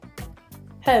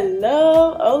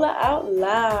Hello, hola out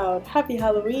loud. Happy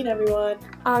Halloween, everyone.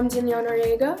 I'm Danielle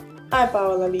Noriega. I'm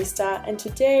Paola Lista, and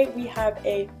today we have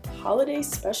a holiday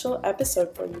special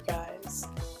episode for you guys.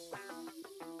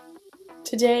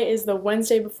 Today is the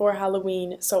Wednesday before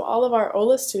Halloween, so all of our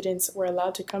Ola students were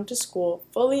allowed to come to school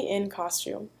fully in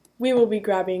costume. We will be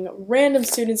grabbing random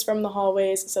students from the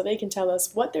hallways so they can tell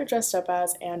us what they're dressed up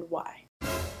as and why.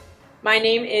 My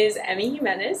name is Emmy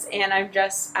Jimenez, and I'm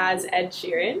dressed as Ed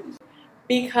Sheeran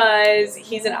because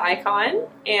he's an icon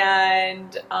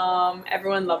and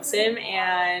everyone loves him,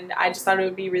 and I just thought it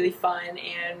would be really fun,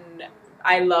 and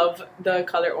I love the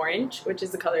color orange, which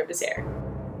is the color of his hair.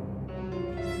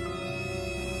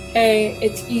 Hey,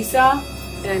 it's Isa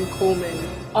and Coleman.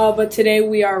 But today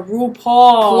we are RuPaul.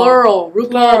 Plural.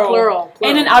 RuPaul, plural.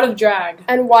 And an out of drag.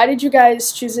 And why did you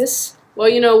guys choose this? Well,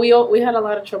 you know, we had a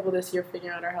lot of trouble this year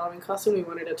figuring out our Halloween costume. We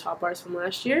wanted to top ours from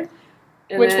last year.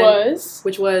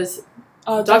 Which was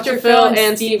Dr. Phil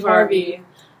and Steve Harvey.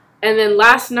 And then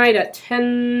last night at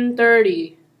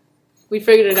 10:30, we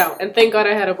figured it out. And thank God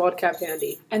I had a bald cap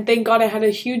handy. And thank God I had a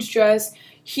huge dress,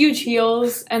 huge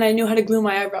heels, and I knew how to glue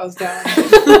my eyebrows down.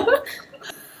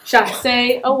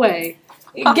 Chassé away.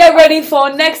 Get ready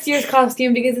for next year's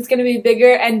costume because it's going to be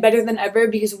bigger and better than ever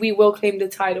because we will claim the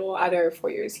title at our 4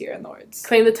 years here in Lords.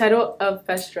 Claim the title of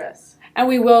best dress. And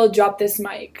we will drop this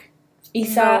mic.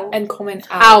 Isa and Coleman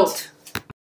out.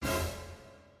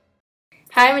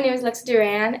 Hi, my name is Lexa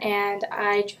Duran, and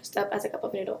I dressed up as a cup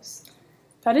of noodles.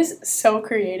 That is so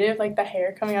creative, like the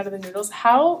hair coming out of the noodles.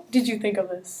 How did you think of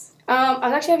this? I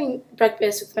was actually having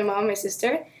breakfast with my mom and my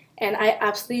sister, and I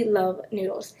absolutely love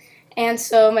noodles. And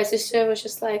so my sister was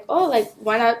just like, oh, like,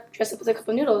 why not dress up as a cup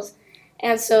of noodles?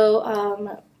 And so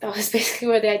that was basically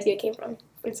where the idea came from.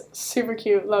 It's super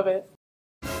cute. Love it.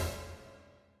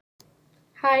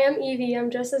 Hi, I'm Evie. I'm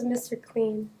dressed as Mr.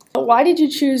 Clean. Why did you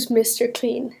choose Mr.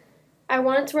 Clean? I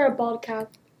wanted to wear a bald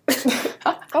cap.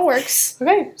 That works.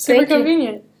 Okay, super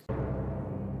convenient.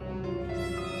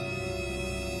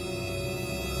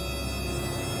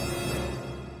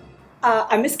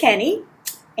 I'm Miss Kenny,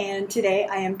 and today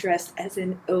I am dressed as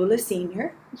an Ola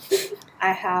senior.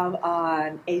 I have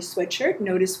on a sweatshirt,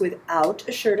 notice without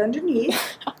a shirt underneath.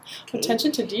 Okay.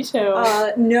 Attention to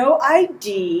detail. No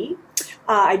ID.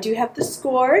 I do have the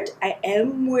skirt. I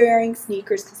am wearing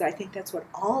sneakers because I think that's what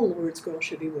all Lord's girls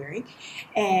should be wearing.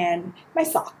 And my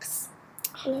socks.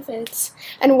 I love it.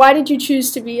 And why did you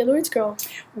choose to be a Lord's girl?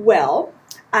 Well,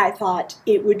 I thought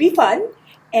it would be fun,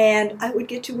 and I would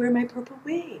get to wear my purple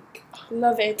wig.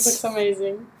 Love it. Looks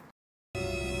amazing.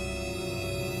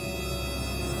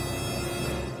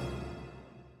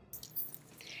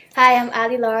 Hi, I'm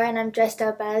Ali Laura, and I'm dressed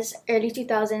up as early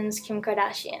 2000s Kim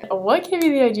Kardashian. What gave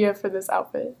you the idea for this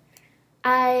outfit?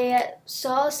 I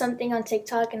saw something on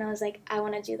TikTok and I was like, I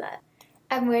want to do that.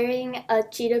 I'm wearing a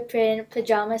cheetah print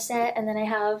pajama set, and then I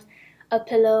have a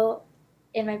pillow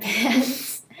in my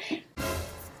pants.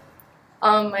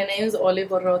 My name is Oli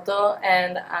Borroto,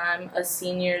 and I'm a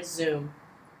senior Zoom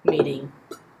meeting.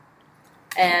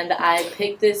 And I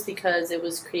picked this because it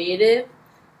was creative,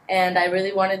 and I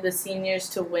really wanted the seniors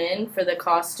to win for the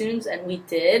costumes, and we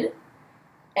did.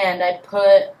 And I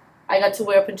got to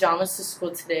wear pajamas to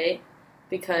school today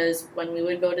because when we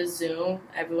would go to Zoom,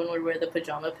 everyone would wear the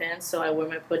pajama pants, so I wore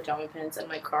my pajama pants and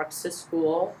my Crocs to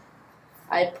school.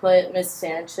 I put Miss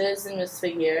Sanchez and Miss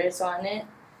Figueres on it,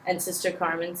 and Sister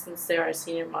Carmen, since they're our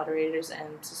senior moderators, and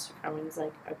Sister Carmen is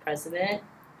like our president.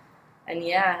 And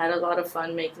yeah, I had a lot of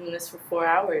fun making this for 4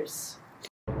 hours.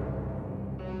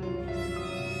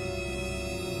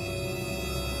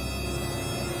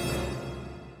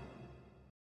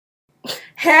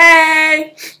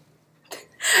 Hey!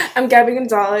 I'm Gabby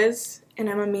Gonzalez, and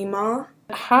I'm a Mima.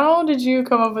 How did you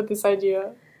come up with this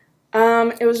idea?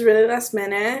 It was really last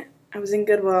minute. I was in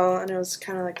Goodwill, and it was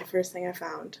kind of like the first thing I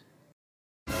found.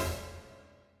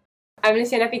 I'm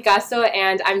Luciana Picasso,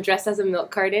 and I'm dressed as a milk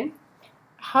carton.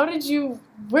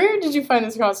 Where did you find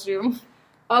this costume?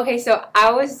 Okay, so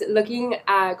I was looking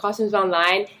at costumes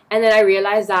online, and then I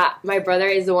realized that my brother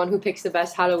is the one who picks the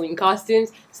best Halloween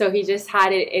costumes, so he just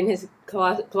had it in his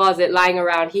closet lying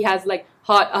around. He has like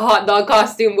a hot dog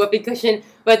costume, whoopee cushion,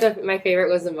 but my favorite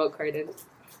was the milk carton.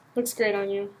 Looks great on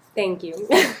you. Thank you.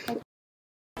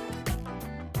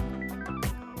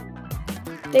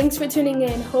 Thanks for tuning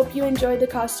in. Hope you enjoyed the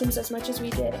costumes as much as we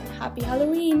did. Happy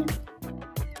Halloween!